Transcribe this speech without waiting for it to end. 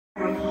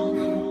Fugee.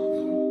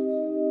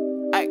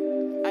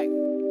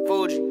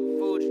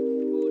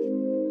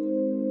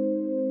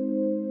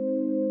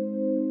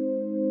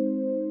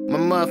 My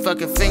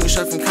motherfucking fingers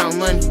surfing count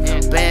money.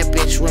 Bad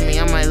bitch with me,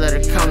 I might let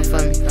her count it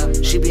for me.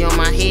 She be on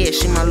my head,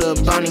 she my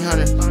little bounty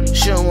hunter.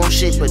 She don't want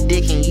shit but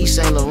dick and Yves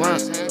Saint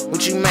Laurent.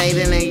 What you made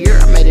in a year,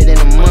 I made it in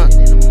a month.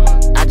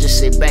 I just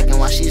sit back and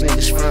watch these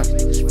niggas front.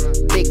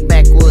 Big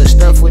backwoods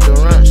stuff with the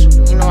runts.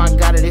 You know I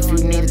got it if you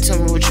need it, tell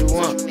me what you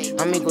want.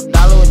 I'm equal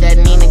dollar with that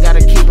Nina,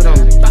 gotta keep it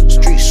on me.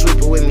 Street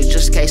sweeper with me,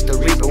 just in case the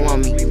Reaper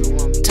want me.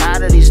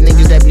 Tired of these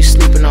niggas that be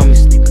sleeping on me.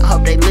 I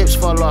hope they lips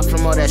fall off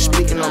from all that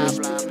speaking on me.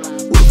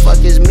 Who the fuck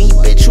is me,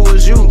 bitch, who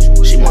is you?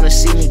 She wanna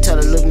see me, tell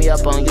her look me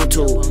up on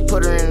YouTube.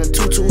 Put her in a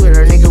tutu with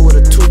her nigga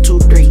with a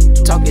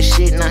 223. Talking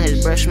shit, now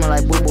his breath smell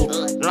like boo-boo.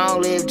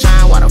 Long live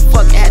John, why the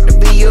fuck it had to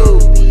be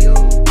you?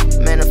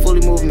 Man, the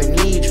fully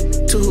movement need you.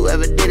 To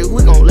whoever did it,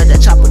 we gon' let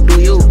that chopper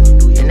do you.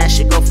 And that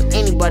shit go for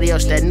anybody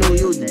else that knew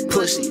you, you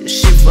pussy.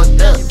 This shit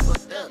fucked up.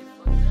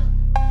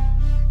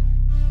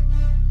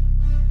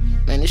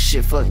 Man, this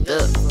shit fucked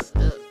up.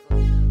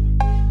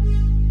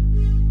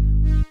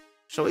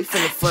 So we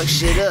finna fuck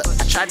shit up.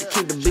 I tried to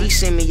keep the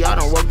beast in me, y'all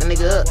don't woke the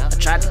nigga up. I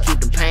tried to keep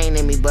the pain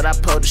in me, but I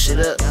pulled the shit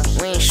up.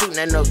 We ain't shooting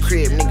at no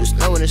crib, niggas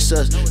know when it's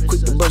us.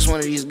 Quick to bust one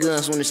of these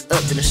guns when it's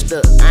up and it's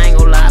stuck. I ain't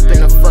gon' lie, I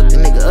finna fuck the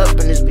nigga up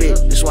in this bitch.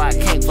 That's why I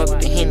can't fuck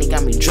with the Henny,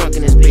 got me drunk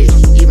in this bitch.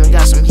 Even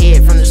got some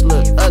head from this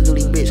little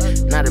ugly bitch.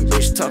 Not a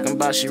bitch talking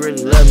about she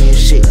really love me and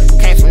shit.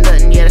 Came from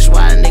nothing, yeah, that's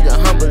why a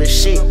nigga humble as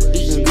shit.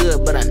 Eating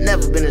good, but I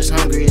never been as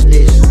hungry as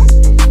this.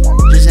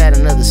 Just had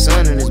another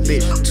son in this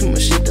bitch. Too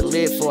much shit to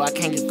live for, I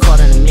can't get caught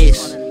in a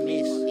miss.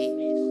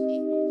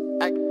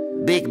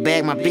 Big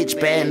bag, my bitch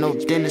bad, no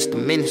dentist to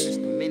menace.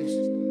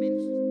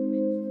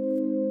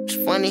 It's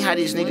funny how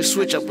these niggas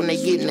switch up when they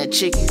gettin' that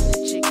chicken.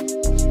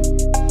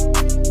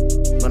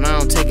 But I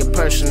don't take it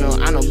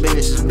personal, I know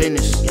business is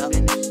business.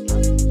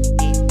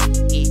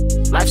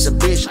 Life's a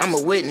bitch, I'm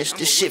a witness,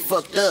 this shit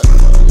fucked up.